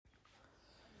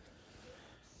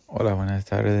Hola, buenas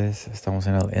tardes. Estamos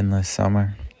en el Endless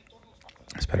Summer.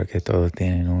 Espero que todos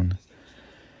tienen un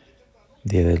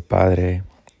Día del Padre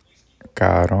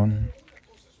cabrón.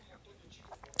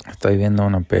 Estoy viendo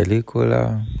una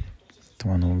película,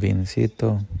 tomando un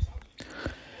vincito.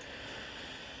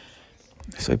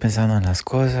 Estoy pensando en las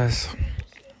cosas.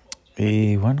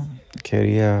 Y bueno,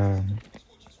 quería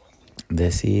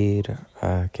decir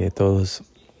que todos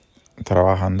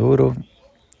trabajan duro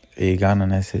y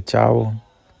ganan ese chavo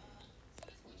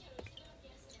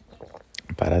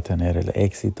para tener el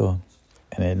éxito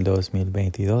en el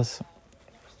 2022.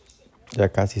 Ya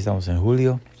casi estamos en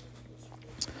julio.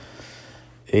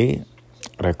 Y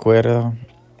recuerda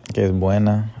que es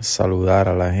buena saludar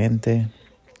a la gente.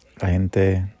 La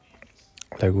gente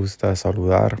le gusta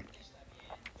saludar,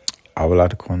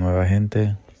 hablar con nueva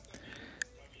gente.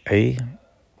 Y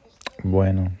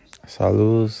bueno,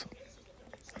 saludos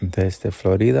desde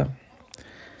Florida.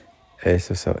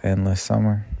 Este es el Endless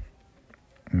Summer.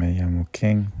 Me llamo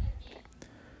King.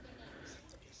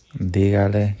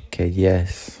 Dígale que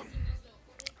yes.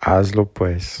 Hazlo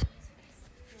pues.